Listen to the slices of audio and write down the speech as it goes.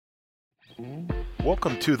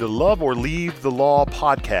Welcome to the Love or Leave the Law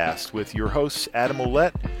podcast with your hosts, Adam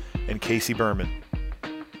Ouellette and Casey Berman.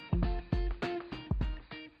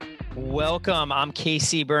 Welcome. I'm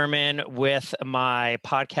Casey Berman with my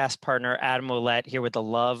podcast partner, Adam Ouellette, here with the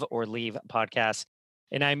Love or Leave podcast.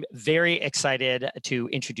 And I'm very excited to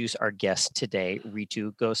introduce our guest today,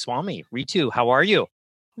 Ritu Goswami. Ritu, how are you?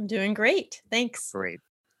 I'm doing great. Thanks. Great.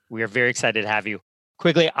 We are very excited to have you.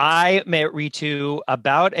 Quickly, I met Ritu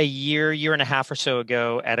about a year and a half or so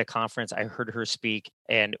ago at a conference. I heard her speak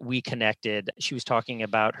and we connected. She was talking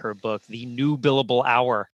about her book, The New Billable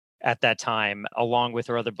Hour, at that time, along with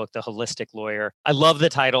her other book, The Holistic Lawyer. I love the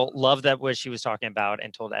title, love that what she was talking about,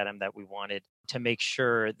 and told Adam that we wanted to make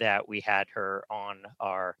sure that we had her on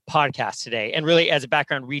our podcast today. And really, as a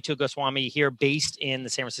background, Ritu Goswami here, based in the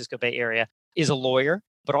San Francisco Bay Area, is a lawyer,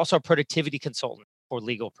 but also a productivity consultant for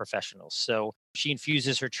legal professionals. So she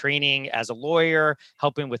infuses her training as a lawyer,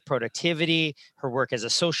 helping with productivity, her work as a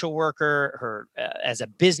social worker, her as a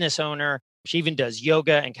business owner. She even does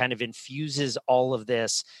yoga and kind of infuses all of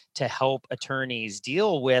this to help attorneys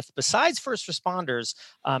deal with, besides first responders,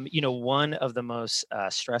 one of the most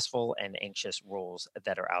stressful and anxious roles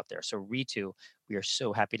that are out there. So Ritu, we are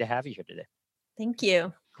so happy to have you here today. Thank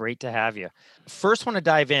you. Great to have you. First, want to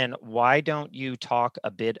dive in. Why don't you talk a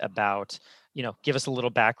bit about, give us a little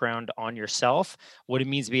background on yourself, what it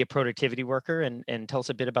means to be a productivity worker, and tell us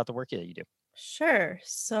a bit about the work that you do. Sure.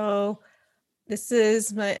 So this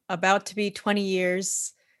is my about to be 20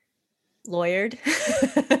 years lawyered.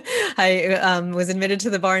 I was admitted to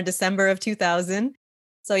the bar in December of 2000.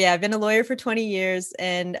 So yeah, I've been a lawyer for 20 years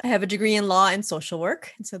and I have a degree in law and social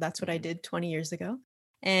work. And so that's what I did 20 years ago.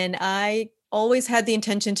 And I always had the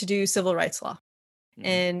intention to do civil rights law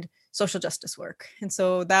and social justice work. And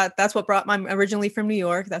so that's what I'm originally from New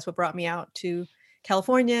York. That's what brought me out to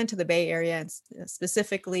California and to the Bay Area, and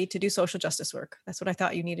specifically to do social justice work. That's what I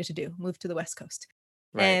thought you needed to do, move to the West Coast.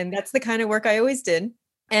 Right. And that's the kind of work I always did.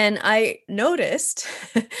 And I noticed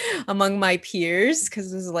among my peers,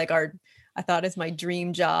 because this is like I thought it's my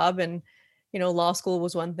dream job. And, law school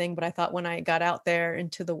was one thing, but I thought when I got out there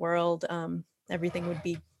into the world, everything would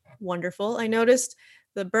be wonderful. I noticed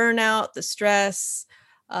the burnout, the stress,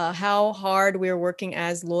 how hard we're working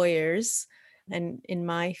as lawyers, and in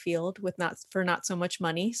my field with not so much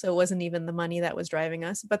money. So it wasn't even the money that was driving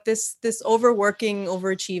us, but this overworking,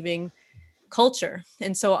 overachieving culture.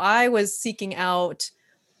 And so I was seeking out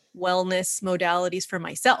wellness modalities for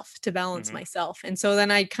myself to balance myself. And so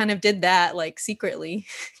then I kind of did that like secretly,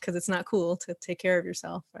 because it's not cool to take care of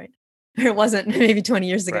yourself, right? It wasn't maybe 20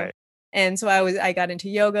 years ago. Right. And so I got into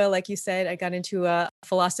yoga, like you said. I got into a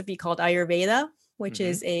philosophy called Ayurveda, which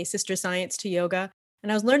is a sister science to yoga.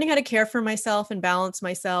 And I was learning how to care for myself and balance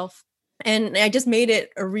myself. And I just made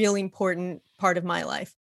it a really important part of my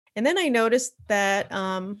life. And then I noticed that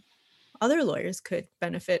other lawyers could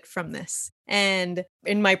benefit from this. And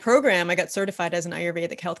in my program, I got certified as an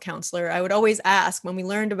Ayurvedic health counselor. I would always ask, when we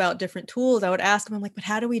learned about different tools, I would ask them, I'm like, but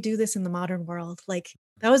how do we do this in the modern world? Like,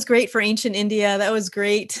 that was great for ancient India. That was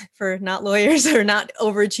great for not lawyers or not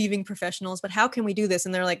overachieving professionals. But how can we do this?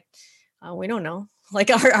 And they're like, we don't know.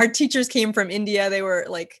 Like our teachers came from India. They were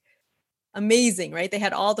like amazing, right? They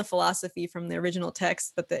had all the philosophy from the original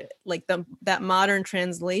text, but that modern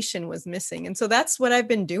translation was missing. And so that's what I've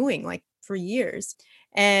been doing like for years.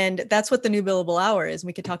 And that's what the New Billable Hour is.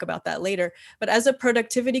 We could talk about that later. But as a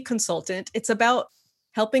productivity consultant, it's about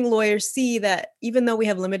helping lawyers see that even though we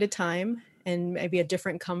have limited time and maybe a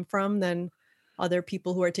different come from than other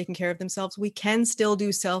people who are taking care of themselves, we can still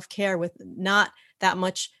do self-care with not that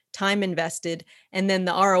much time invested. And then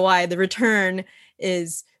the ROI, the return,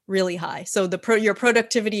 is really high. So your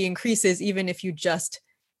productivity increases even if you just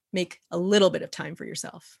make a little bit of time for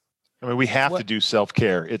yourself. I mean, we have to do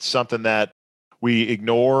self-care. It's something that we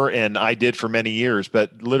ignore, and I did for many years,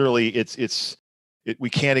 but literally we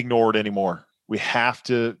can't ignore it anymore. We have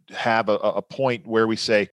to have a point where we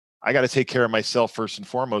say, I got to take care of myself first and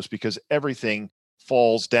foremost, because everything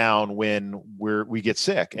falls down when we get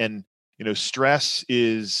sick. And stress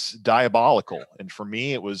is diabolical. And for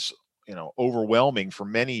me, it was, overwhelming for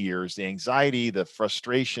many years, the anxiety, the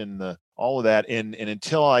frustration, all of that. And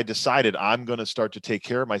until I decided I'm going to start to take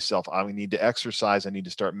care of myself, I need to exercise. I need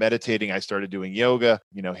to start meditating. I started doing yoga,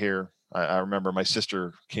 here. I remember my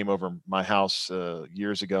sister came over my house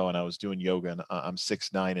years ago and I was doing yoga, and I'm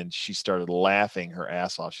 6'9", and she started laughing her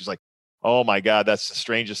ass off. She's like, oh my God, that's the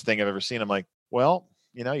strangest thing I've ever seen. I'm like, well,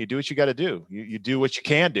 you do what you got to do. You do what you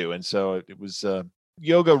can do. And so it was,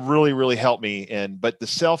 yoga really, really helped me. But the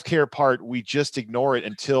self-care part, we just ignore it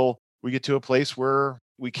until we get to a place where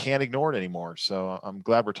we can't ignore it anymore. So I'm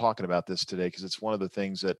glad we're talking about this today, because it's one of the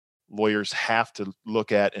things that lawyers have to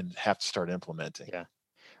look at and have to start implementing. Yeah.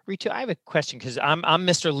 Ritu, I have a question because I'm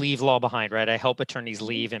Mr. Leave Law Behind, right? I help attorneys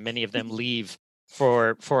leave, and many of them leave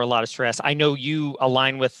for a lot of stress. I know you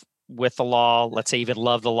align with the law. Let's say even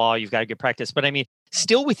love the law. You've got a good practice, but I mean,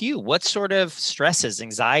 still with you, what sort of stresses,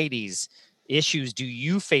 anxieties, issues do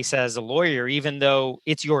you face as a lawyer, even though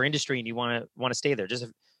it's your industry and you want to stay there? Just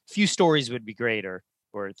a few stories would be great, or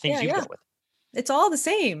things you've dealt with. It's all the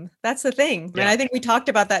same. That's the thing. Yeah. And I think we talked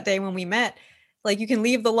about that day when we met. Like, you can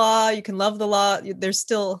leave the law, you can love the law. There's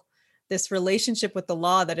still this relationship with the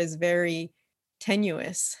law that is very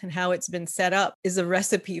tenuous, and how it's been set up is a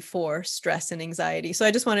recipe for stress and anxiety. So I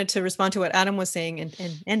just wanted to respond to what Adam was saying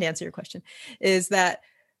and answer your question, is that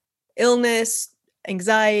illness,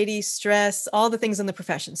 anxiety, stress, all the things in the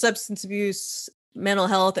profession, substance abuse, mental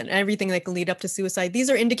health, and everything that can lead up to suicide, these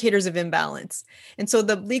are indicators of imbalance. And so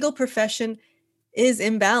the legal profession is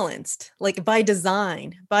imbalanced, like by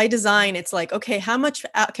design. By design, it's like, okay, how much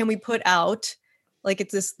can we put out? Like,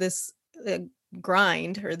 it's this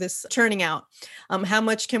grind, or this churning out. How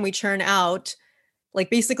much can we churn out? Like,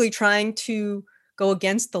 basically trying to go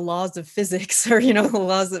against the laws of physics, or the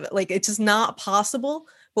laws of, like, it's just not possible.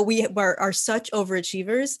 But we are such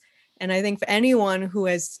overachievers, and I think for anyone who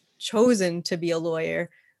has chosen to be a lawyer,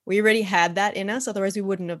 we already had that in us. Otherwise, we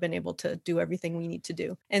wouldn't have been able to do everything we need to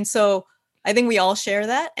do. And so I think we all share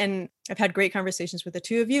that. And I've had great conversations with the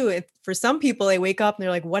two of you. For some people, they wake up and they're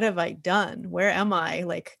like, what have I done? Where am I?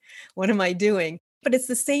 Like, what am I doing? But it's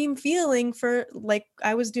the same feeling for, like,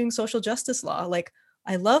 I was doing social justice law. Like,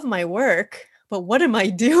 I love my work, but what am I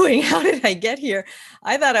doing? How did I get here?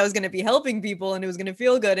 I thought I was going to be helping people and it was going to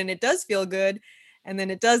feel good, and it does feel good, and then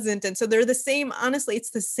it doesn't. And so they're the same. Honestly, it's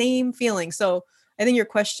the same feeling. So I think your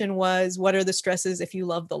question was, what are the stresses if you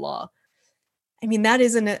love the law? I mean, that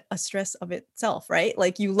isn't a stress of itself, right?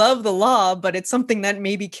 Like, you love the law, but it's something that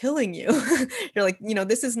may be killing you. You're like,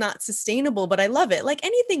 this is not sustainable, but I love it. Like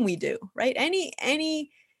anything we do, right?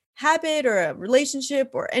 Any habit or a relationship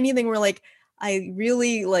or anything, we're like, I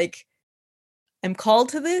really am called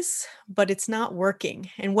to this, but it's not working.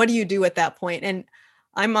 And what do you do at that point? And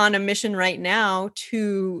I'm on a mission right now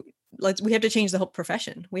we have to change the whole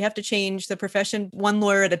profession. We have to change the profession one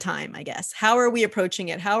lawyer at a time, I guess. How are we approaching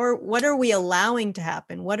it? What are we allowing to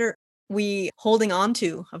happen? What are we holding on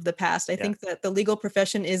to of the past? I think that the legal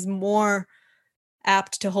profession is more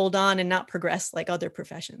apt to hold on and not progress like other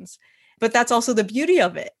professions. But that's also the beauty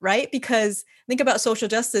of it, right? Because think about social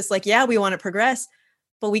justice, like, yeah, we want to progress,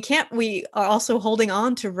 but we are also holding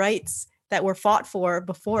on to rights that were fought for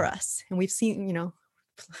before us. And we've seen,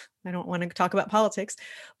 I don't want to talk about politics,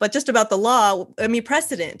 but just about the law. I mean,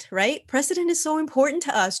 precedent, right? Precedent is so important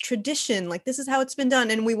to us. Tradition, like, this is how it's been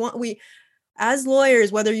done. And we, as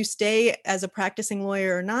lawyers, whether you stay as a practicing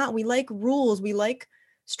lawyer or not, we like rules, we like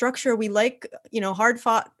structure, we like, hard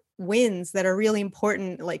fought wins that are really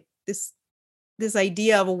important. Like this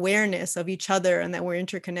idea of awareness of each other and that we're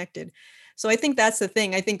interconnected. So I think that's the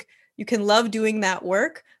thing. I think you can love doing that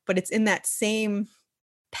work, but it's in that same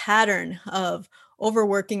pattern of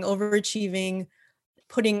overworking, overachieving,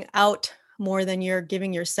 putting out more than you're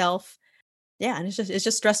giving yourself. Yeah. And it's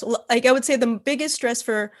just stressful. Like, I would say the biggest stress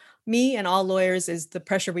for me and all lawyers is the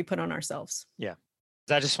pressure we put on ourselves. Yeah.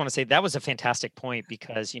 I just want to say that was a fantastic point,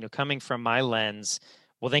 because, coming from my lens,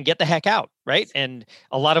 well, then get the heck out. Right. And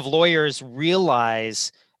a lot of lawyers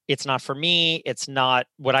realize it's not for me. It's not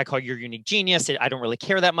what I call your unique genius. I don't really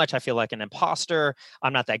care that much. I feel like an imposter.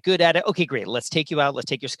 I'm not that good at it. Okay, great. Let's take you out. Let's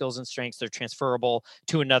take your skills and strengths. They're transferable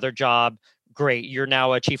to another job. Great. You're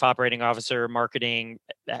now a chief operating officer, marketing,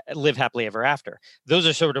 live happily ever after. Those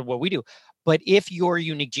are sort of what we do. But if your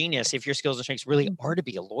unique genius, if your skills and strengths really are to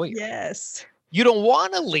be a lawyer, yes, you don't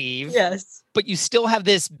want to leave, yes, but you still have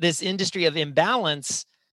this industry of imbalance.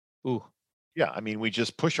 Ooh. Yeah, I mean, we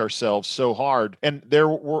just push ourselves so hard. And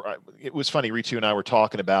it was funny, Ritu and I were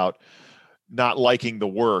talking about not liking the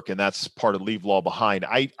work, and that's part of Leave Law Behind.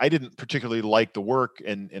 I didn't particularly like the work.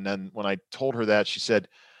 And then when I told her that, she said,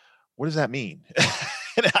 what does that mean?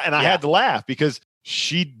 and I had to laugh, because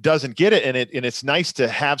she doesn't get it. And it's nice to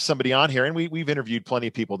have somebody on here. And we've interviewed plenty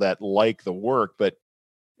of people that like the work, but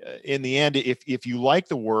in the end, if you like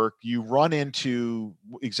the work, you run into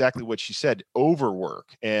exactly what she said,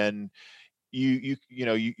 overwork. And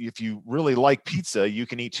if you really like pizza, you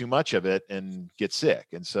can eat too much of it and get sick.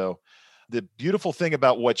 And so the beautiful thing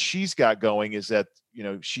about what she's got going is that,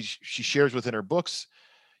 she shares within her books,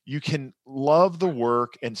 you can love the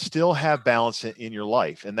work and still have balance in your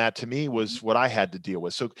life. And that, to me, was what I had to deal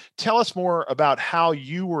with. So tell us more about how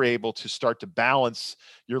you were able to start to balance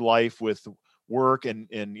your life with work and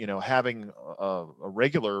having a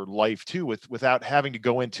regular life too, without having to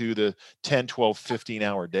go into the 10, 12,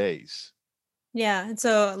 15-hour days. Yeah. And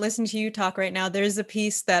so listening to you talk right now, there's a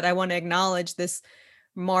piece that I want to acknowledge, this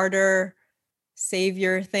martyr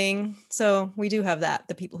savior thing. So we do have that,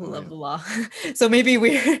 the people who love the law. So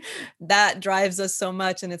maybe that drives us so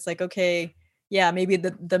much. And it's like, okay, yeah, maybe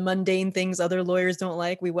the mundane things other lawyers don't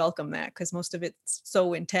like, we welcome that because most of it's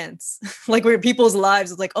so intense. Like where people's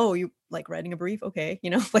lives is like, oh, you like writing a brief? Okay.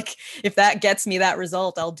 Like if that gets me that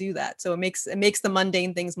result, I'll do that. So it makes the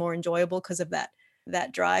mundane things more enjoyable because of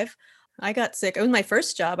that drive. I got sick. It was my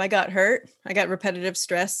first job. I got hurt. I got repetitive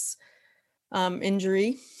stress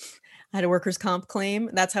injury. I had a workers' comp claim.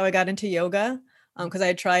 That's how I got into yoga, because I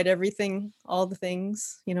had tried everything, all the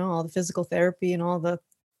things, all the physical therapy and all the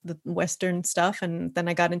Western stuff. And then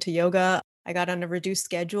I got into yoga. I got on a reduced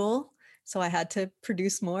schedule. So I had to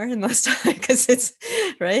produce more in most time because it's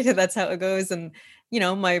right. That's how it goes. And,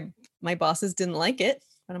 my bosses didn't like it.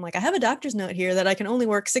 But I'm like, I have a doctor's note here that I can only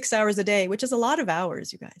work 6 hours a day, which is a lot of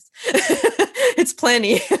hours, you guys. It's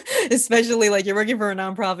plenty, especially like you're working for a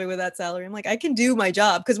nonprofit with that salary. I'm like, I can do my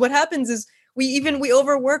job. Because what happens is we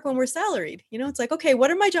overwork when we're salaried. It's like, okay, what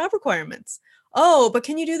are my job requirements? Oh, but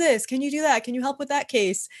can you do this? Can you do that? Can you help with that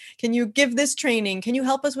case? Can you give this training? Can you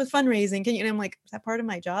help us with fundraising? And I'm like, is that part of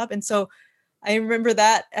my job? And so I remember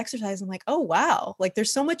that exercise. I'm like, oh, wow. Like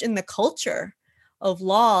there's so much in the culture of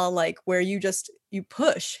law, like where you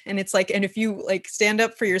push. And it's like, and if you like stand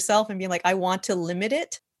up for yourself and be like, I want to limit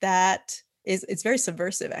it, it's very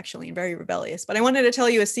subversive actually and very rebellious. But I wanted to tell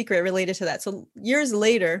you a secret related to that. So years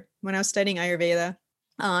later, when I was studying Ayurveda,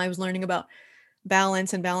 I was learning about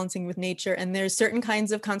balance and balancing with nature. And there's certain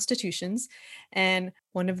kinds of constitutions. And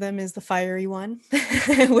one of them is the fiery one,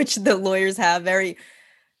 which the lawyers have, very,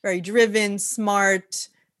 very driven, smart,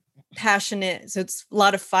 passionate. So it's a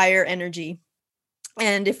lot of fire energy.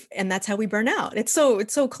 And that's how we burn out. It's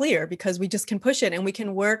so clear because we just can push it and we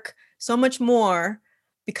can work so much more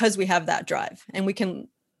because we have that drive and we can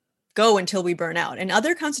go until we burn out. And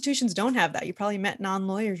other constitutions don't have that. You probably met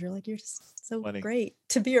non-lawyers. You're like, you're just so great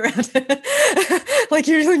to be around. Like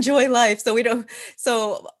you enjoy life.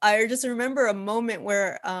 So I just remember a moment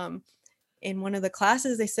where in one of the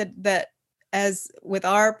classes, they said that as with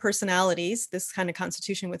our personalities, this kind of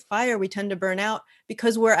constitution with fire, we tend to burn out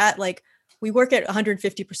because we work at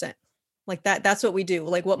 150%. Like that's what we do.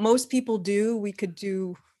 Like what most people do, we could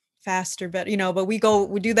do faster, better, but we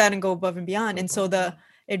do that and go above and beyond. And so the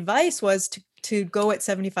advice was to go at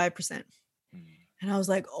 75%. And I was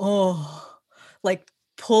like, oh, like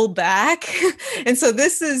pull back. And so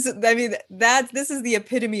this is the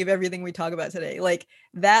epitome of everything we talk about today. Like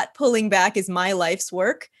that pulling back is my life's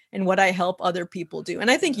work and what I help other people do.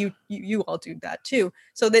 And I think you all do that too.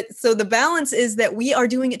 So the balance is that we are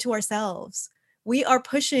doing it to ourselves. We are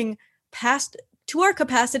pushing past to our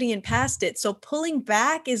capacity and past it. So pulling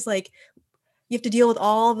back is like, you have to deal with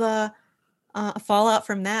all the fallout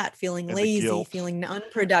from that, feeling and lazy, feeling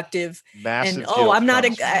unproductive. Massive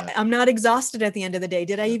and I'm not exhausted at the end of the day.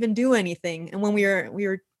 Did I even do anything? And when we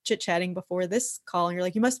were chit-chatting before this call and you're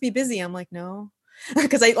like, you must be busy. I'm like, no,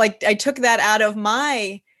 because I took that out of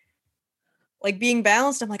my like being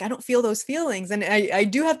balanced. I'm like, I don't feel those feelings. And I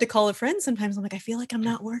do have to call a friend sometimes. I'm like, I feel like I'm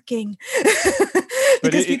not working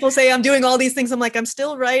because people say I'm doing all these things. I'm like, I'm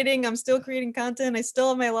still writing, I'm still creating content. I still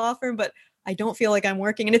have my law firm, but I don't feel like I'm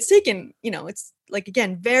working. And it's taken, it's like,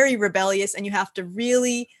 again, very rebellious, and you have to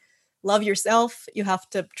really love yourself. You have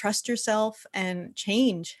to trust yourself and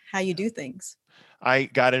change how you do things. I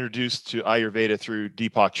got introduced to Ayurveda through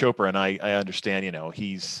Deepak Chopra, and I understand,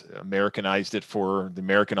 he's Americanized it for the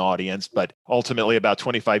American audience. But ultimately, about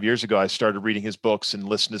 25 years ago, I started reading his books and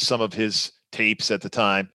listened to some of his tapes at the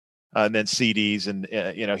time, and then CDs. And,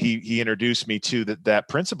 he introduced me to that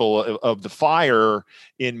principle of the fire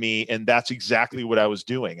in me. And that's exactly what I was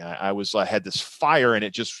doing. I had this fire, and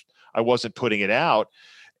I wasn't putting it out.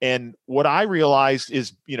 And what I realized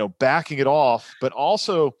is, backing it off, but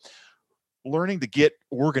also learning to get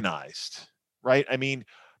organized, right? I mean,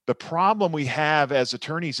 the problem we have as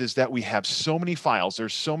attorneys is that we have so many files,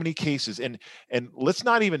 there's so many cases, and let's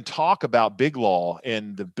not even talk about big law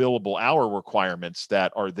and the billable hour requirements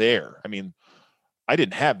that are there. I mean, I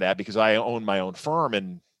didn't have that because I own my own firm,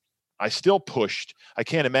 and I still pushed. I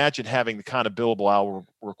can't imagine having the kind of billable hour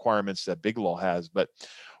requirements that big law has. But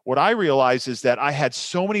what I realized is that I had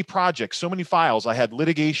so many projects, so many files. I had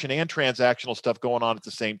litigation and transactional stuff going on at the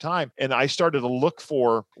same time. And I started to look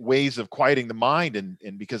for ways of quieting the mind. And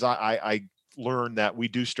because I learned that we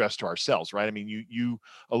do stress to ourselves, right? I mean, you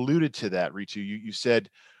alluded to that, Ritu. You said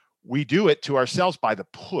we do it to ourselves by the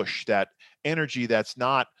push, that energy that's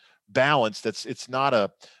not balance. It's not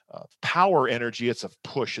a power energy. It's a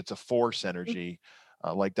push. It's a force energy.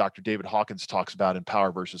 Like Dr. David Hawkins talks about in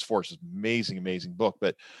Power versus Force. It's an amazing, amazing book.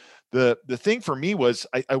 But the thing for me was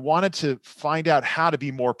I wanted to find out how to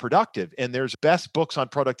be more productive. And there's best books on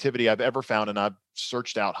productivity I've ever found, and I've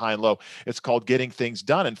searched out high and low. It's called Getting Things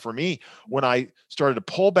Done. And for me, when I started to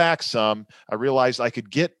pull back some, I realized I could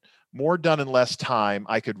get more done in less time.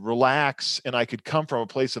 I could relax, and I could come from a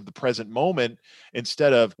place of the present moment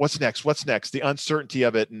instead of what's next, the uncertainty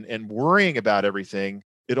of it, and worrying about everything.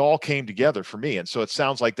 It all came together for me. And so it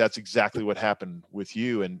sounds like that's exactly what happened with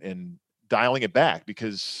you, and dialing it back,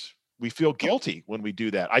 because we feel guilty when we do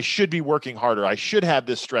that. I should be working harder. I should have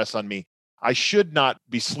this stress on me. I should not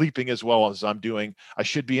be sleeping as well as I'm doing. I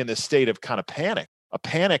should be in this state of kind of panic, a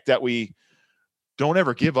panic that we don't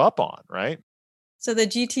ever give up on, right? So the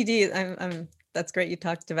GTD, that's great you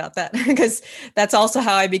talked about that, because that's also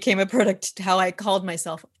how I became how I called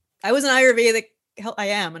myself. I was an Ayurvedic, I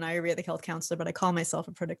am an Ayurvedic health counselor, but I call myself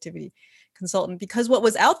a productivity consultant, because what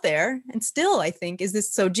was out there, and still I think, is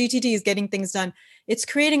this, so GTD is getting things done. It's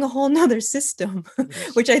creating a whole nother system,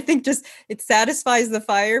 which I think it satisfies the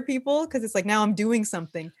fire people, because it's like, now I'm doing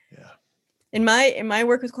something. Yeah. In my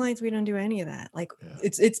work with clients, we don't do any of that. Like,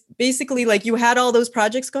 it's basically like, you had all those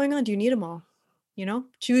projects going on. Do you need them all?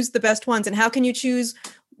 Choose the best ones. And how can you choose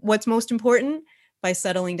what's most important? By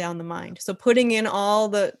settling down the mind. So putting in all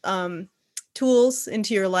the tools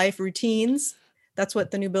into your life, routines. That's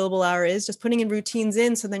what the new billable hour is, just putting in routines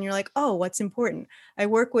in. So then you're like, oh, what's important? I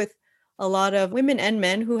work with a lot of women and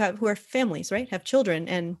men who are families, right? Have children,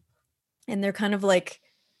 and they're kind of like,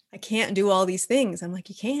 I can't do all these things. I'm like,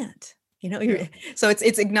 you can't, so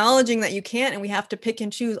it's acknowledging that you can't, and we have to pick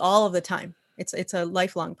and choose all of the time. It's a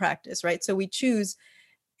lifelong practice, right? So we choose,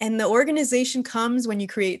 and the organization comes when you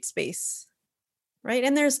create space, right?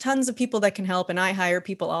 And there's tons of people that can help, and I hire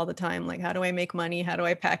people all the time. Like, how do I make money? How do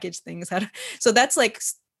I package things? So that's like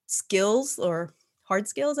skills, or hard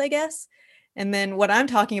skills, I guess. And then what I'm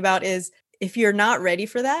talking about is, if you're not ready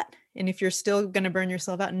for that, and if you're still going to burn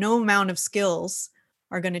yourself out, no amount of skills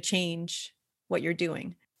are going to change what you're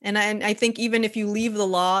doing. And I think even if you leave the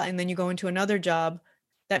law and then you go into another job,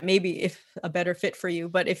 that may be if a better fit for you.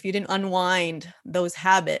 But if you didn't unwind those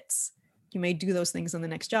habits, you may do those things in the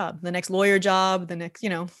next job, the next lawyer job, the next,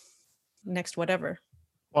 next whatever.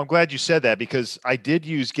 Well, I'm glad you said that, because I did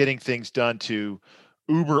use Getting Things Done to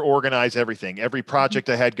uber organize everything, every project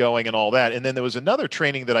I had going and all that. And then there was another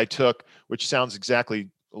training that I took, which sounds exactly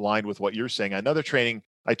aligned with what you're saying. Another training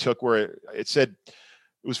I took where it said,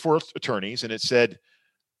 it was for attorneys, and it said,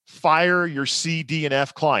 fire your C, D, and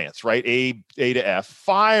F clients, right? A to F,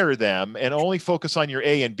 fire them and only focus on your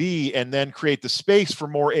A and B, and then create the space for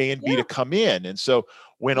more A and B to come in. And so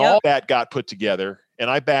when all that got put together, and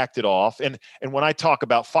I backed it off, and when I talk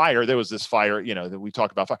about fire, there was this fire, that we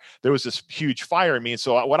talk about fire, there was this huge fire in me. And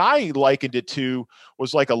so what I likened it to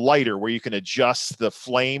was like a lighter, where you can adjust the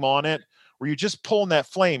flame on it, where you're just pulling that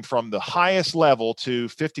flame from the highest level to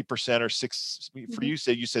 50% or for you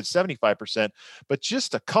said 75%, but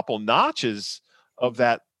just a couple notches of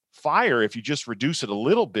that fire, if you just reduce it a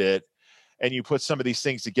little bit and you put some of these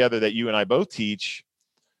things together that you and I both teach,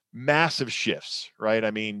 massive shifts, right? I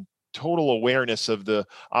mean, total awareness of the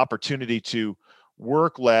opportunity to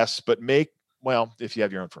work less, but if you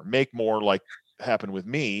have your own firm, make more, like happened with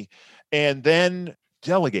me, and then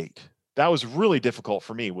delegate. That was really difficult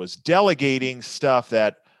for me, was delegating stuff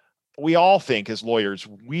that we all think as lawyers,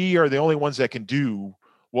 we are the only ones that can do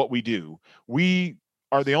what we do. We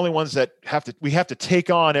are the only ones that we have to take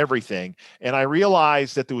on everything. And I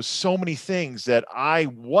realized that there was so many things that I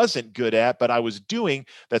wasn't good at, but I was doing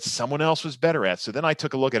that someone else was better at. So then I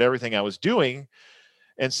took a look at everything I was doing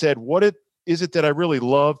and said, what is it that I really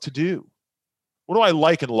love to do? What do I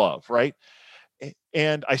like and love, right?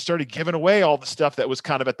 And I started giving away all the stuff that was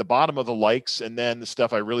kind of at the bottom of the likes, and then the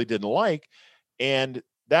stuff I really didn't like. And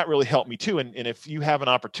that really helped me too. And if you have an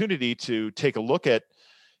opportunity to take a look at,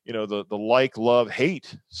 the like, love,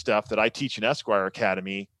 hate stuff that I teach in Esquire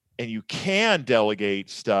Academy, and you can delegate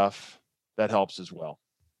stuff, that helps as well.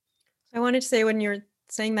 I wanted to say, when you're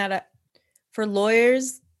saying that, for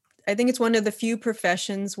lawyers, I think it's one of the few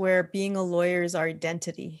professions where being a lawyer is our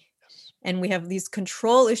identity. And we have these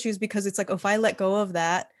control issues, because it's like, if I let go of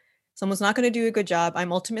that, someone's not going to do a good job.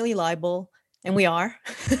 I'm ultimately liable. And we are.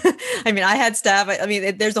 I mean, I had staff.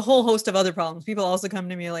 There's a whole host of other problems. People also come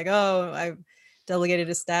to me like, oh, I've delegated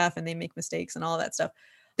to staff and they make mistakes and all that stuff.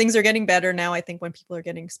 Things are getting better now, I think, when people are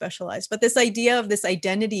getting specialized. But this idea of this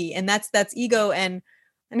identity, and that's ego. And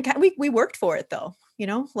we worked for it, though.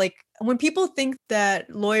 Like when people think that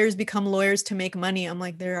lawyers become lawyers to make money, I'm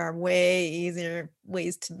like, there are way easier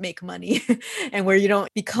ways to make money and where you don't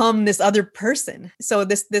become this other person. So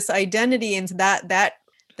this identity and that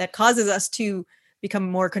causes us to become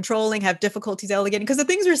more controlling, have difficulties delegating, because the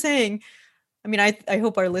things we're saying, I mean, I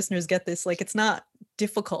hope our listeners get this. Like, it's not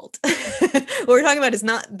difficult. What we're talking about is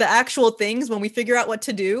not the actual things. When we figure out what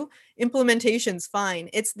to do, implementation's fine.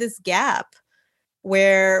 It's this gap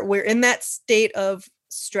where we're in that state of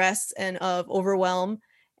stress and of overwhelm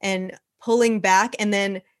and pulling back and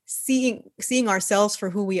then seeing ourselves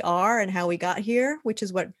for who we are and how we got here, which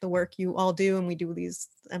is what the work you all do. And we do these,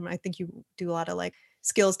 I think you do a lot of like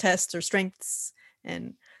skills tests or strengths.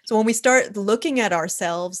 And so when we start looking at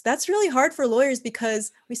ourselves, that's really hard for lawyers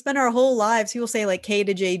because we spend our whole lives, people say like K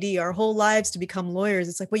to JD, our whole lives to become lawyers.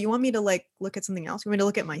 It's like, well, you want me to like look at something else? You want me to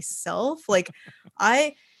look at myself? Like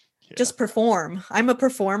just perform. I'm a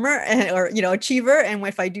performer or, achiever. And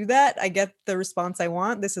if I do that, I get the response I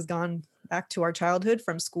want. This has gone back to our childhood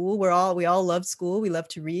from school. We all love school. We love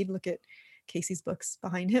to read. Look at Casey's books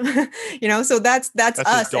behind him, so that's us.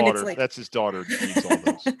 His daughter. And it's like, that's his daughter. Reads all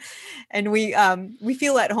those. And we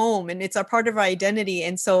feel at home and it's a part of our identity.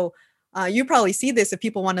 And so you probably see this if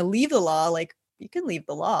people want to leave the law, like you can leave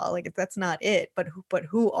the law, like if that's not it, but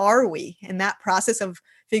who are we? And that process of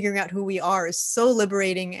figuring out who we are is so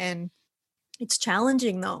liberating, and it's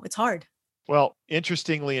challenging though. It's hard. Well,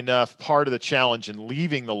 interestingly enough, part of the challenge in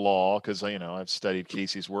leaving the law, because I've studied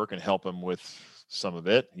Casey's work and help him with some of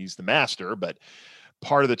it. He's the master, but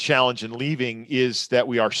part of the challenge in leaving is that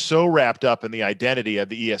we are so wrapped up in the identity of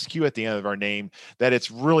the ESQ at the end of our name that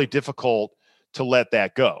it's really difficult to let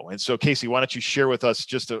that go. And so, Casey, why don't you share with us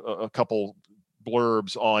just a couple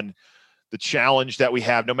blurbs on the challenge that we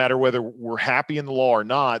have, no matter whether we're happy in the law or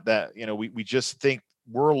not, that, we just think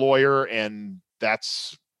we're a lawyer and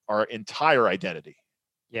that's our entire identity.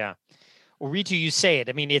 Yeah. Well, Ritu, you say it.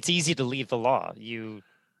 I mean, it's easy to leave the law. You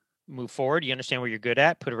move forward, you understand what you're good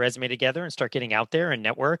at, put a resume together and start getting out there and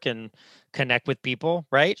network and connect with people,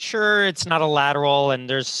 right? Sure, it's not a lateral and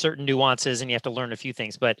there's certain nuances and you have to learn a few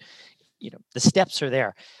things, but the steps are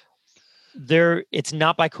there. It's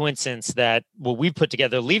not by coincidence that what we've put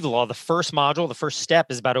together, Leave the Law, the first module, the first step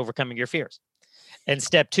is about overcoming your fears. And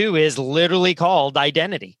step 2 is literally called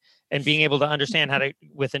identity and being able to understand how to,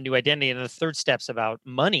 with a new identity. And the third step's about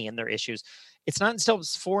money and their issues. It's not until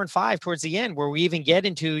 4 and 5 towards the end where we even get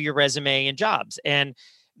into your resume and jobs. And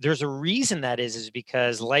there's a reason that is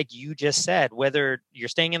because like you just said, whether you're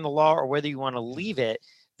staying in the law or whether you want to leave it,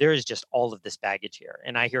 there is just all of this baggage here.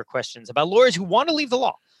 And I hear questions about lawyers who want to leave the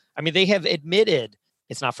law. I mean, they have admitted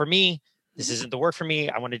it's not for me. This isn't the work for me.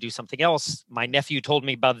 I want to do something else. My nephew told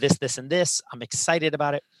me about this, this, and this. I'm excited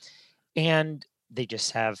about it. And they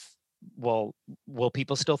just have, well, will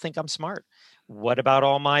people still think I'm smart? What about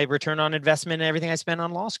all my return on investment and everything I spent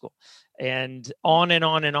on law school? And on and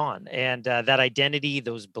on and on. And that identity,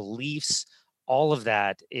 those beliefs, all of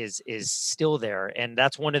that is still there. And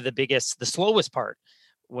that's one of the slowest part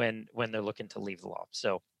when they're looking to leave the law.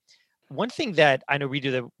 So one thing that I know we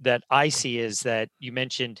do that I see is that you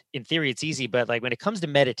mentioned in theory it's easy, but like when it comes to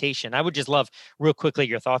meditation, I would just love real quickly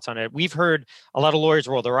your thoughts on it. We've heard a lot of lawyers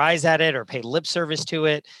roll their eyes at it or pay lip service to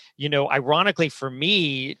it. Ironically for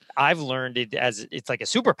me, I've learned it as it's like a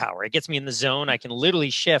superpower. It gets me in the zone. I can literally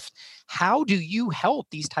shift. How do you help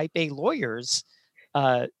these type A lawyers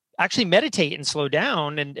actually meditate and slow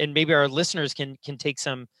down? And maybe our listeners can take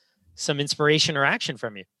some inspiration or action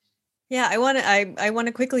from you. Yeah, I want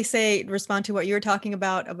to quickly respond to what you were talking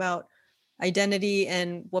about identity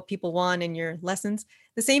and what people want in your lessons.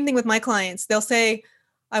 The same thing with my clients. They'll say,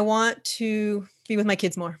 I want to be with my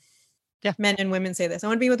kids more. Yeah. Men and women say this. I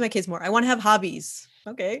want to be with my kids more. I want to have hobbies.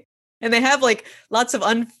 Okay. And they have like lots of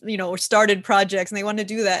started projects and they want to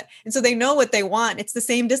do that. And so they know what they want. It's the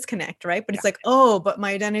same disconnect, right? But it's like, oh, but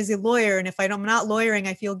my identity is a lawyer. And if I'm not lawyering,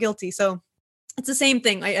 I feel guilty. So it's the same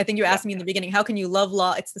thing. I think you asked me in the beginning, how can you love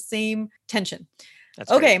law? It's the same tension. That's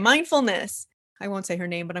okay. Great. Mindfulness. I won't say her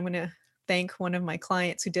name, but I'm going to thank one of my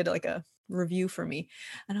clients who did like a review for me.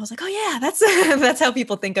 And I was like, oh yeah, that's how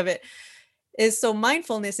people think of it. So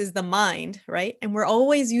mindfulness is the mind, right? And we're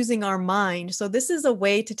always using our mind. So this is a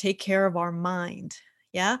way to take care of our mind.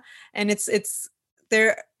 Yeah. And it's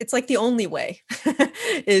like the only way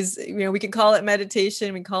is, we can call it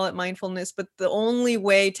meditation, we can call it mindfulness, but the only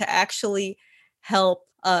way to actually help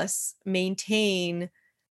us maintain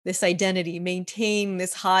this identity, maintain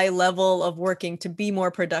this high level of working to be more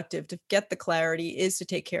productive, to get the clarity, is to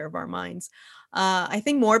take care of our minds. I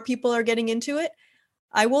think more people are getting into it.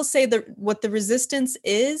 I will say that what the resistance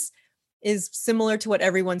is similar to what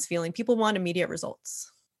everyone's feeling. People want immediate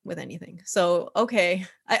results. with anything. So, okay.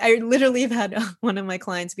 I literally have had one of my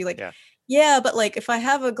clients be like, Yeah. yeah, but like if I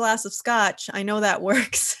have a glass of scotch, I know that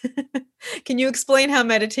works. Can you explain how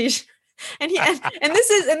meditation and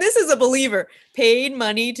this is a believer, paid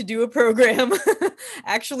money to do a program,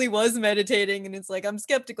 actually was meditating, and it's like I'm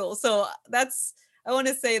skeptical. So I want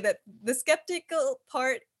to say that the skeptical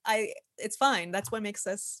part, it's fine. That's what makes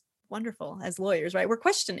us wonderful as lawyers, right? We're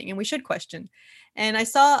questioning, and we should question. And I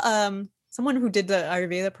saw someone who did the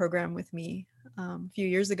Ayurveda program with me a few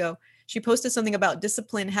years ago. She posted something about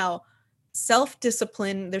discipline, how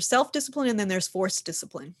there's self-discipline and then there's forced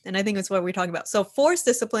discipline. And I think that's what we're talking about. So forced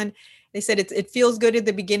discipline, they said it feels good at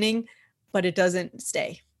the beginning, but it doesn't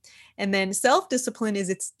stay. And then self-discipline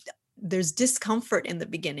is there's discomfort in the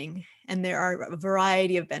beginning and there are a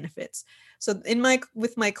variety of benefits. So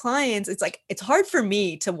with my clients, it's like, it's hard for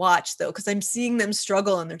me to watch though, because I'm seeing them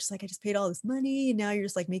struggle and they're just like, I just paid all this money and now you're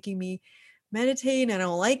just like making me meditate and I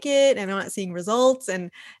don't like it and I'm not seeing results.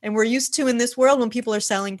 And we're used to in this world when people are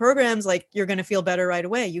selling programs, like you're going to feel better right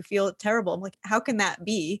away. You feel terrible. I'm like, how can that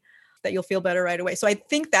be that you'll feel better right away? So I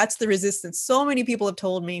think that's the resistance. So many people have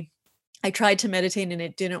told me I tried to meditate and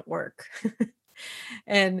it didn't work.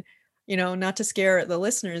 And, not to scare the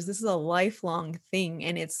listeners, this is a lifelong thing.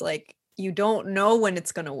 And it's like, you don't know when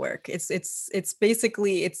it's going to work. It's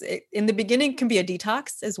basically, in the beginning can be a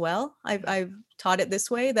detox as well. I've taught it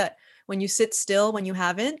this way, that when you sit still, when you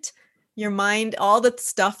haven't, your mind, all the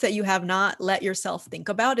stuff that you have not let yourself think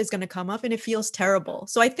about is going to come up and it feels terrible.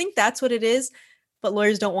 So I think that's what it is, but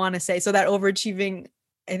lawyers don't want to say. So that overachieving,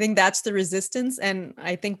 I think that's the resistance. And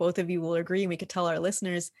I think both of you will agree, and we could tell our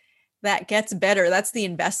listeners that gets better. That's the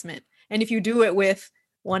investment. And if you do it with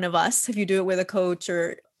one of us, if you do it with a coach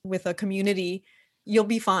or with a community, you'll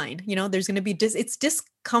be fine. There's going to be it's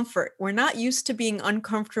discomfort. We're not used to being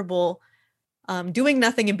uncomfortable, doing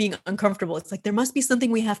nothing and being uncomfortable. It's like, there must be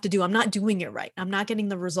something we have to do. I'm not doing it right. I'm not getting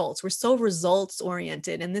the results. We're so results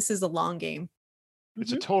oriented, and this is a long game.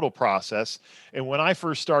 It's a total process. And when I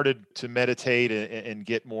first started to meditate and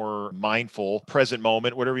get more mindful, present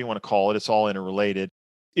moment, whatever you want to call it, it's all interrelated.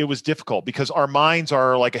 It was difficult because our minds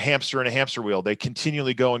are like a hamster in a hamster wheel. They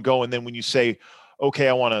continually go and go. And then when you say, okay,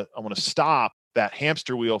 I want to stop that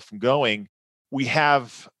hamster wheel from going, we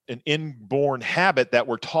have an inborn habit that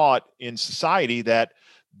we're taught in society that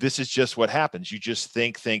this is just what happens. You just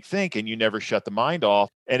think, and you never shut the mind off.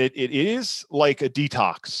 And it is like a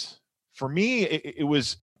detox. For me, it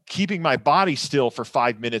was keeping my body still for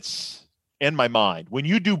 5 minutes and my mind. When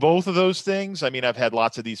you do both of those things, I mean, I've had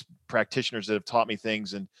lots of these practitioners that have taught me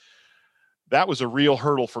things, and that was a real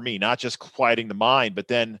hurdle for me, not just quieting the mind, but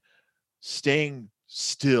then staying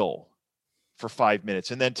still for 5 minutes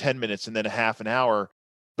and then 10 minutes and then a half an hour.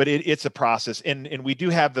 But it's a process. And we do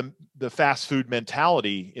have the fast food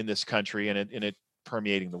mentality in this country, and it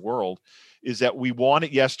permeating the world, is that we want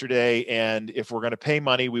it yesterday. And if we're going to pay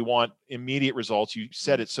money, we want immediate results. You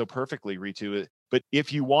said it so perfectly, Ritu. But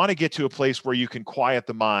if you want to get to a place where you can quiet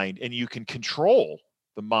the mind and you can control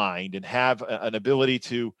the mind and have an ability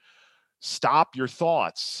to stop your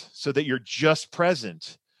thoughts so that you're just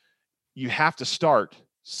present, you have to start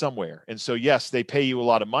somewhere. And so, yes, they pay you a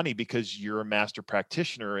lot of money because you're a master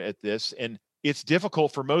practitioner at this. And it's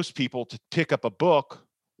difficult for most people to pick up a book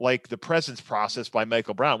like The Presence Process by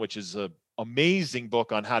Michael Brown, which is an amazing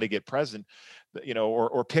book on how to get present,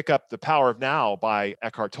 or pick up The Power of Now by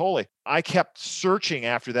Eckhart Tolle. I kept searching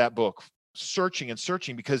after that book, searching and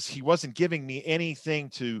searching, because he wasn't giving me anything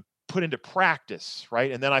to put into practice,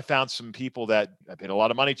 right? And then I found some people that I paid a lot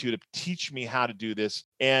of money to teach me how to do this.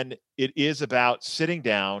 And it is about sitting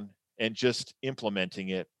down and just implementing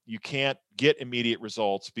it. You can't get immediate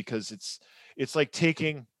results because it's like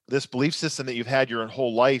taking this belief system that you've had your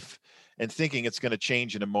whole life and thinking it's going to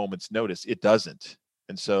change in a moment's notice. It doesn't.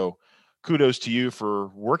 And so kudos to you for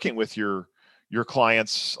working with your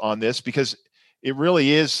clients on this, because it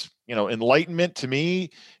really is, enlightenment to me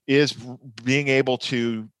is being able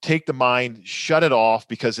to take the mind, shut it off,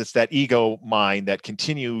 because it's that ego mind that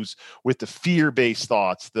continues with the fear-based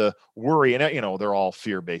thoughts, the worry, and they're all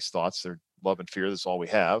fear-based thoughts. They're love and fear. That's all we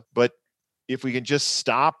have. But if we can just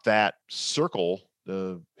stop that circle,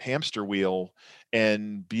 the hamster wheel,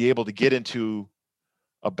 and be able to get into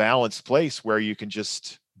a balanced place where you can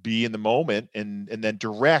just be in the moment and then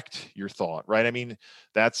direct your thought, right? I mean,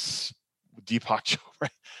 that's Deepak Chopra,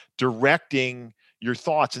 right? Directing your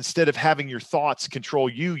thoughts instead of having your thoughts control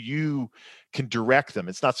you. You can direct them.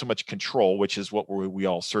 It's not so much control, which is what we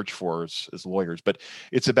all search for as lawyers, but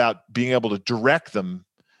it's about being able to direct them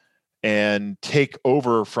and take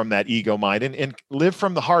over from that ego mind and live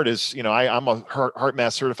from the heart. I'm a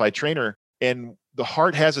HeartMath certified trainer. And the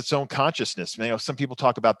heart has its own consciousness. You know, some people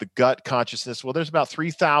talk about the gut consciousness. Well, there's about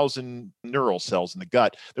 3,000 neural cells in the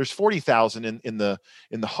gut. There's 40,000 in the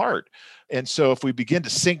heart. And so if we begin to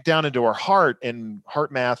sink down into our heart, and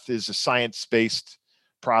heart math is a science-based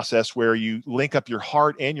process where you link up your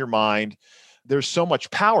heart and your mind, there's so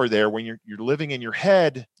much power there. When you're living in your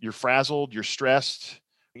head, you're frazzled, you're stressed,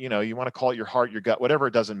 you know, you want to call it your heart, your gut, whatever,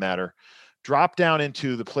 it doesn't matter. Drop down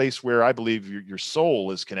into the place where I believe your soul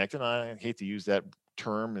is connected. I hate to use that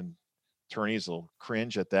term, and attorneys will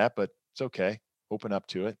cringe at that, but it's okay. Open up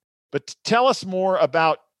to it. But tell us more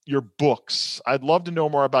about your books. I'd love to know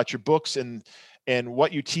more about your books and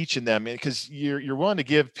what you teach in them, because you're willing to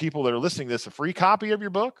give people that are listening to this a free copy of your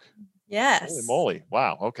book. Yes. Holy moly!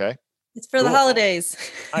 Wow. Okay. It's for the holidays.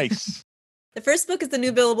 Nice. The first book is The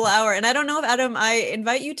New Billable Hour, and I don't know if Adam, I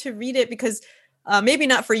invite you to read it because. Maybe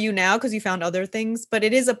not for you now because you found other things, but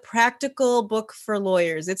it is a practical book for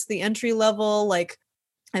lawyers. It's the entry level, like,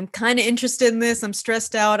 I'm kind of interested in this. I'm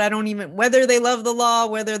stressed out. I don't even, whether they love the law,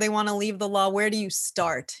 whether they want to leave the law, where do you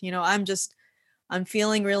start? You know, I'm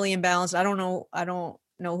feeling really imbalanced. I don't know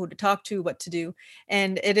who to talk to, what to do.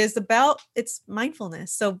 And it's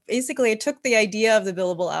mindfulness. So basically I took the idea of the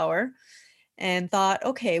billable hour and thought,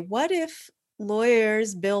 okay, what if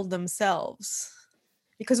lawyers build themselves?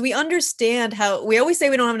 Because we understand how, we always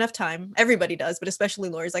say we don't have enough time. Everybody does, but especially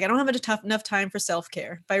lawyers. Like, I don't have enough time for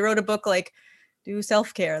self-care. If I wrote a book like, do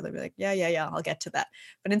self-care, they'd be like, yeah, I'll get to that.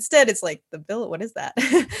 But instead, it's like, what is that?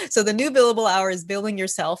 So the new billable hour is building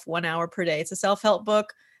yourself 1 hour per day. It's a self-help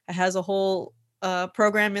book. It has a whole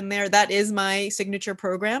program in there. That is my signature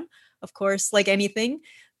program. Of course, like anything,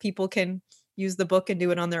 people can use the book and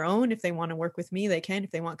do it on their own. If they want to work with me, they can.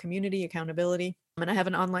 If they want community, accountability. And I have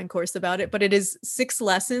an online course about it, but it is 6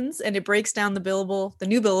 lessons, and it breaks down the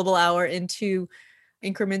new billable hour into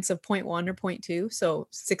increments of 0.1 or 0.2. So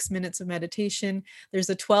 6 minutes of meditation. There's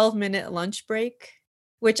a 12-minute lunch break,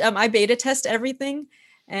 which I beta test everything.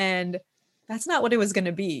 And that's not what it was going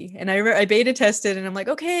to be. And I beta tested, and I'm like,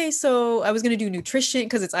 okay, so I was going to do nutrition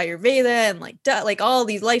because it's Ayurveda and like all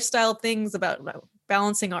these lifestyle things about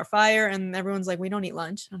balancing our fire. And everyone's like, we don't eat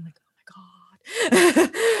lunch. I'm like,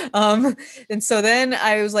 oh my God. And so then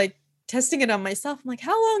I was like testing it on myself. I'm like,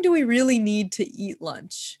 how long do we really need to eat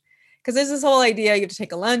lunch? Because there's this whole idea, you have to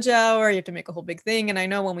take a lunch hour, you have to make a whole big thing. And I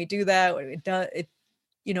know when we do that, it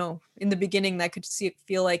you know, in the beginning that could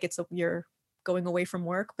feel like you're going away from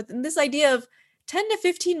work. But then this idea of 10 to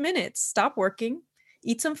 15 minutes, stop working,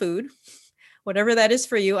 eat some food, whatever that is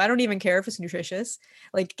for you. I don't even care if it's nutritious,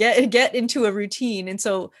 like get into a routine. And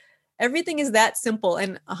so everything is that simple.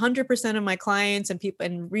 And 100% of my clients and people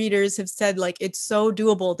and readers have said, like, it's so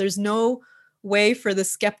doable. There's no way for the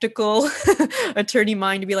skeptical attorney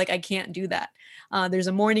mind to be like, I can't do that. There's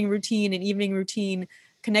a morning routine, an evening routine,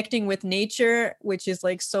 connecting with nature, which is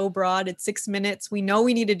like so broad. It's 6 minutes. We know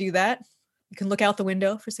we need to do that. You can look out the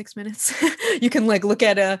window for 6 minutes. You can like look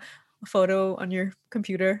at a photo on your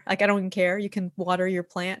computer. Like, I don't even care. You can water your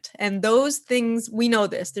plant. And those things, we know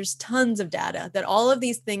this. There's tons of data that all of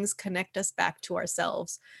these things connect us back to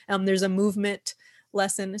ourselves. There's a movement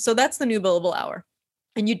lesson. So that's the new billable hour.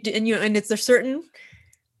 And it's a certain,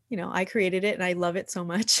 you know, I created it and I love it so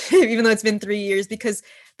much, even though it's been 3 years, because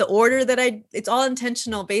the order that it's all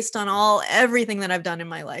intentional based on everything that I've done in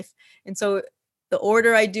my life. And so the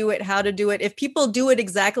order I do it, how to do it. If people do it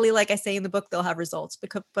exactly like I say in the book, they'll have results,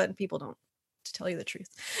 but people don't, to tell you the truth.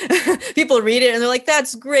 People read it and they're like,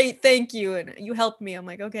 that's great. Thank you. And you helped me. I'm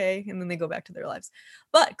like, okay. And then they go back to their lives.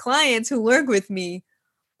 But clients who work with me,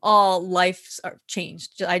 all lives are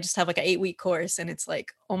changed. I just have like an 8-week course, and it's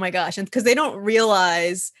like, oh my gosh. And because they don't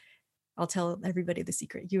realize, I'll tell everybody the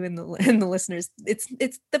secret, you and the listeners, it's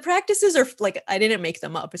the practices are like, I didn't make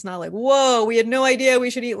them up. It's not like, whoa, we had no idea we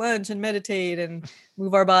should eat lunch and meditate and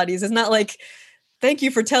move our bodies. It's not like, thank you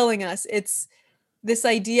for telling us. It's this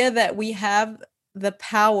idea that we have the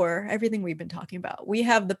power, everything we've been talking about, we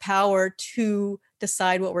have the power to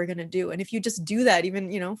decide what we're going to do. And if you just do that,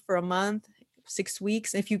 even, you know, for a month, 6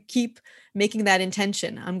 weeks, if you keep making that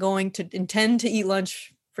intention, I'm going to intend to eat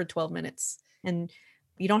lunch for 12 minutes, and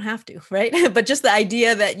you don't have to, right? But just the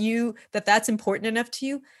idea that that's important enough to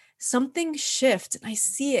you, something shifts. And I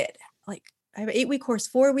see it. Like, I have an 8-week course,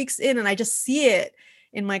 4 weeks in, and I just see it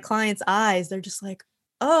in my clients' eyes. They're just like,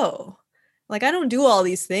 oh, like, I don't do all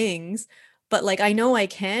these things, but like, I know I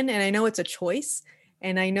can, and I know it's a choice.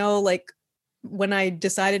 And I know, like, when I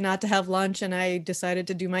decided not to have lunch and I decided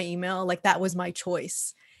to do my email, like, that was my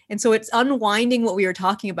choice. And so it's unwinding what we were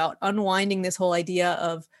talking about, unwinding this whole idea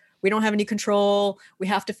of we don't have any control. We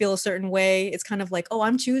have to feel a certain way. It's kind of like, oh,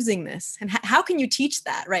 I'm choosing this. And how can you teach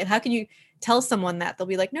that, right? How can you tell someone that? They'll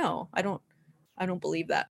be like, no, I don't I don't believe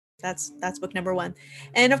that. That's book number one.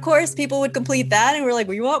 And of course, people would complete that and we're like,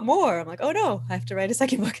 well, you want more? I'm like, oh no, I have to write a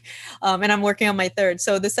second book. And I'm working on my third.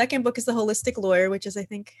 So the second book is The Holistic Lawyer, which is, I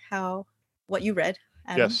think, what you read,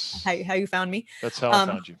 Adam, Yes. how you found me. That's how I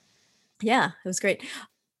found you. Yeah, it was great.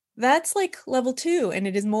 That's like level 2. And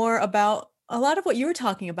it is more about a lot of what you were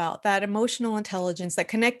talking about, that emotional intelligence, that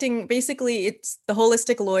connecting. Basically, it's The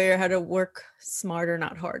Holistic Lawyer, how to work smarter,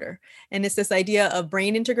 not harder. And it's this idea of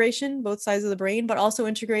brain integration, both sides of the brain, but also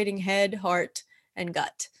integrating head, heart, and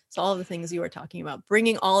gut. So all of the things you were talking about,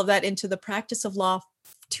 bringing all of that into the practice of law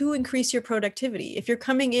to increase your productivity. If you're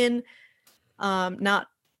coming in not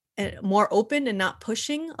more open and not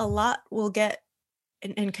pushing, a lot will get,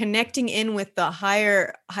 and connecting in with the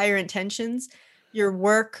higher intentions, your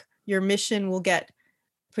work, your mission will get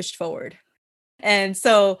pushed forward. And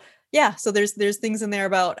so, yeah, so there's things in there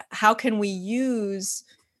about how can we use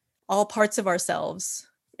all parts of ourselves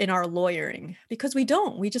in our lawyering, because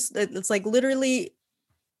it's like literally,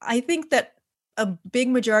 I think that a big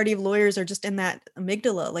majority of lawyers are just in that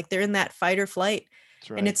amygdala, like they're in that fight or flight.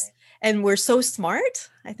 That's right. And we're so smart.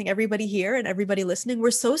 I think everybody here and everybody listening, we're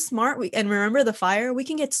so smart. And remember the fire, we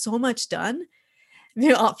can get so much done,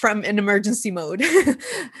 from an emergency mode.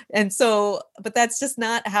 And so, but that's just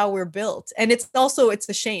not how we're built. And it's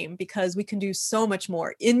a shame, because we can do so much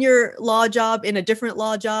more in your law job, in a different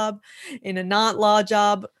law job, in a not law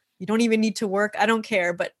job. You don't even need to work. I don't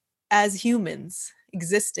care. But as humans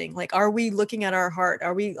existing, like, are we looking at our heart?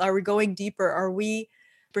 Are we going deeper? Are we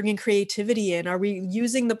bringing creativity in? Are we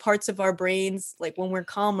using the parts of our brains, like when we're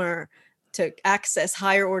calmer, to access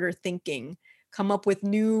higher order thinking, come up with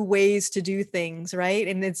new ways to do things, right?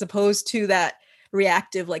 And it's opposed to that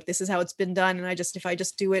reactive, like, this is how it's been done, and if I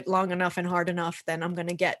just do it long enough and hard enough, then I'm going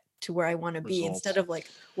to get to where I want to be. Instead of like,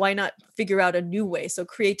 why not figure out a new way? So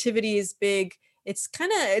creativity is big. It's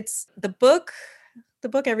the book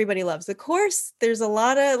everybody loves. The course, there's a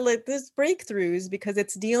lot of like there's breakthroughs, because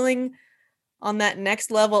it's dealing on that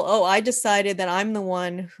next level. Oh, I decided that I'm the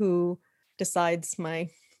one who decides my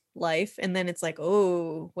life. And then it's like,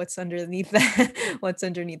 oh, what's underneath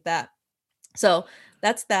that? So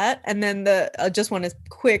that's that. And then I just want to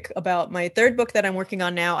quick about my third book that I'm working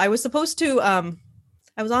on now. I was supposed to,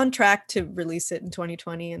 I was on track to release it in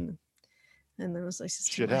 2020, and then it was like,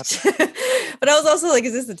 just too much. But I was also like,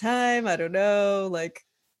 is this the time? I don't know. Like,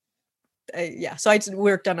 so I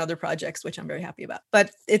worked on other projects, which I'm very happy about.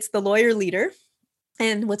 But it's The Lawyer Leader.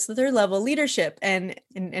 And what's the third level? Leadership. And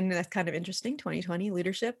that's kind of interesting. 2020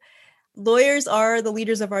 leadership. Lawyers are the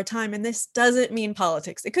leaders of our time. And this doesn't mean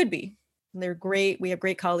politics. It could be. They're great. We have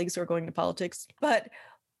great colleagues who are going to politics. But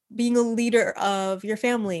being a leader of your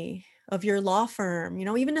family, of your law firm,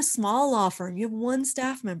 even a small law firm, you have one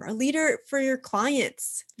staff member, a leader for your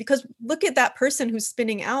clients. Because look at that person who's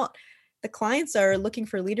spinning out. The clients are looking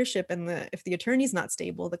for leadership, and if the attorney's not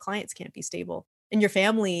stable, the clients can't be stable. And your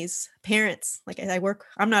families, parents, like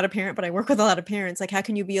I'm not a parent, but I work with a lot of parents. Like, how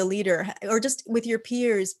can you be a leader, or just with your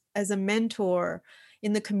peers as a mentor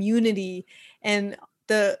in the community? And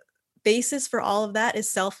the basis for all of that is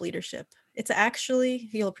self-leadership. It's actually,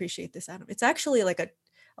 you'll appreciate this, Adam. It's actually like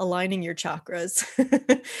aligning your chakras.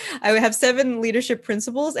 I have 7 leadership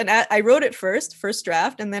principles, and I wrote it first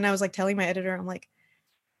draft. And then I was like telling my editor, I'm like,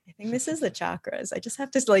 I think this is the chakras. I just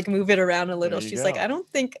have to like move it around a little. She's like, I don't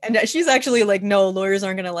think, and she's actually like, no, lawyers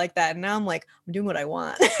aren't going to like that. And now I'm like, I'm doing what I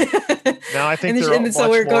want. Now I think they're much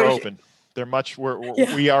more open.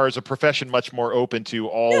 They're we are as a profession much more open to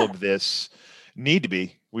all of this. Need to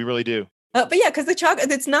be. We really do. But yeah, because the chakra,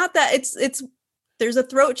 it's not that it's there's a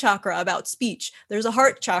throat chakra about speech. There's a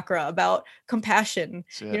heart chakra about compassion.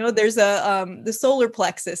 There's the solar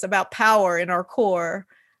plexus about power in our core.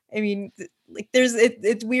 I mean, like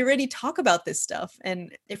we already talk about this stuff.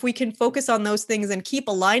 And if we can focus on those things and keep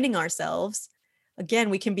aligning ourselves, again,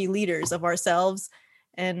 we can be leaders of ourselves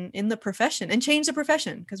and in the profession, and change the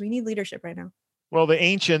profession, because we need leadership right now. Well, the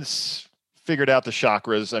ancients figured out the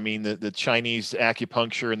chakras. I mean, the Chinese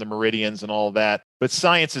acupuncture and the meridians and all of that. But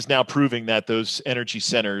science is now proving that those energy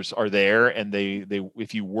centers are there, and they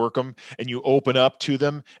if you work them and you open up to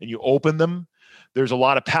them and you open them, there's a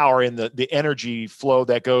lot of power in the energy flow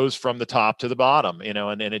that goes from the top to the bottom,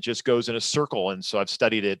 and it just goes in a circle. And so I've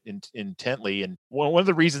studied it intently. And one of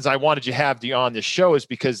the reasons I wanted you to have you on this show is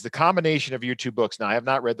because the combination of your 2 books, now I have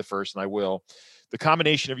not read the first and I will, the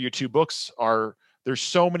combination of your 2 books there's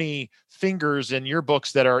so many fingers in your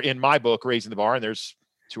books that are in my book, Raising the Bar, and there's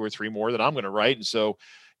 2 or 3 more that I'm going to write. And so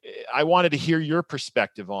I wanted to hear your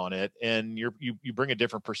perspective on it, and you bring a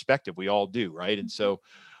different perspective. We all do, right? And so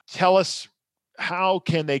tell us, how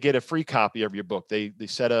can they get a free copy of your book? They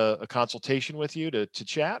set a consultation with you to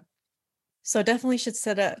chat? So definitely should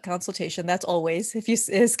set a consultation. That's always, if you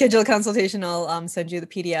schedule a consultation, I'll send you the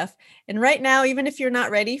PDF. And right now, even if you're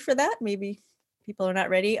not ready for that, maybe people are not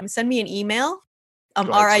ready, send me an email, Go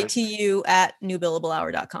ahead, Sid.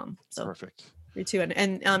 ritu@newbillablehour.com. So Perfect. Ritu,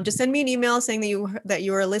 and just send me an email saying that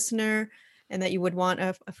you are a listener and that you would want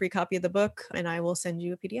a free copy of the book, and I will send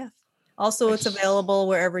you a PDF. Also, it's Nice. available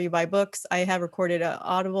wherever you buy books. I have recorded an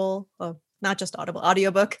Audible, not just Audible,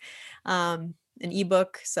 audiobook, an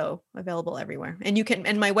ebook, so available everywhere. And you can,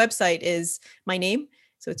 and my website is my name,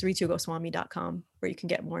 so it's ritugoswami.com, where you can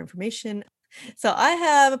get more information. So I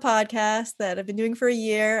have a podcast that I've been doing for a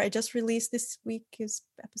year. I just released this week is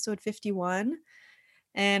episode 51.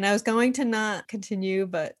 And I was going to not continue,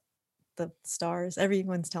 but the stars,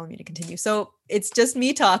 everyone's telling me to continue. So it's just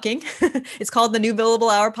me talking. It's called the New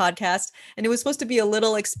Billable Hour Podcast. And it was supposed to be a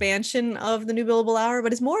little expansion of the New Billable Hour,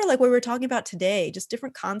 but it's more like what we were talking about today, just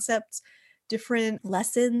different concepts, different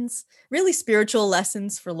lessons, really spiritual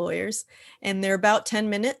lessons for lawyers. And they're about 10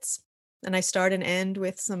 minutes. And I start and end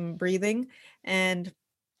with some breathing. And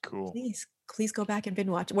Cool. please go back and binge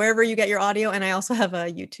watch wherever you get your audio. And I also have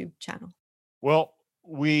a YouTube channel. Well,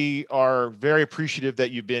 we are very appreciative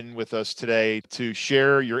that you've been with us today to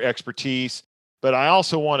share your expertise. But I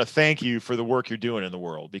also want to thank you for the work you're doing in the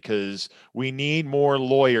world, because we need more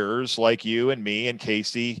lawyers like you and me and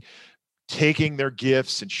Casey taking their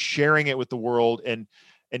gifts and sharing it with the world, and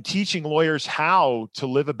teaching lawyers how to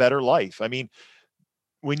live a better life. I mean,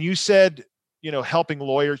 when you said, helping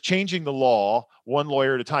lawyers, changing the law one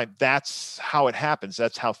lawyer at a time, that's how it happens.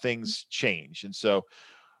 That's how things change. And so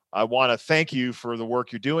I want to thank you for the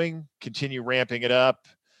work you're doing, continue ramping it up.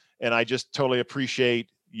 And I just totally appreciate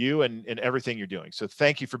you and everything you're doing. So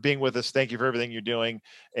thank you for being with us. Thank you for everything you're doing,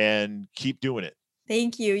 and keep doing it.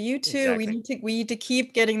 Thank you. You too. Exactly. We need to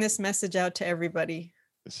keep getting this message out to everybody.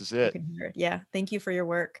 This is who it. can hear it. Yeah. Thank you for your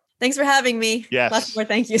work. Thanks for having me. Yes. Lots more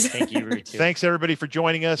thank yous. Thank you, Ritu. Thanks everybody for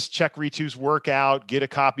joining us. Check Ritu's work out, get a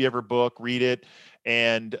copy of her book, read it.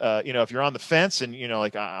 And, if you're on the fence and,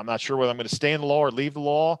 like, I'm not sure whether I'm going to stay in the law or leave the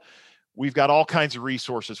law, we've got all kinds of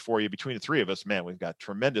resources for you. Between the three of us, man, we've got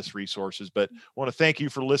tremendous resources. But I want to thank you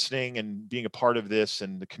for listening and being a part of this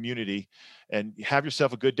and the community. And have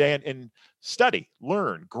yourself a good day, and study,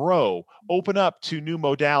 learn, grow, open up to new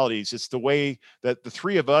modalities. It's the way that the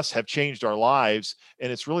three of us have changed our lives.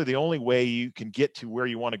 And it's really the only way you can get to where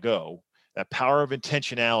you want to go. That power of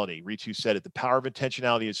intentionality. Ritu said it. The power of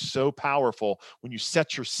intentionality is so powerful. When you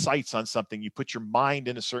set your sights on something, you put your mind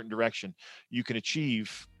in a certain direction, you can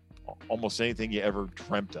achieve almost anything you ever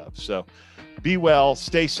dreamt of. So be well,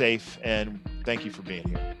 stay safe, and thank you for being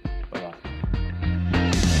here.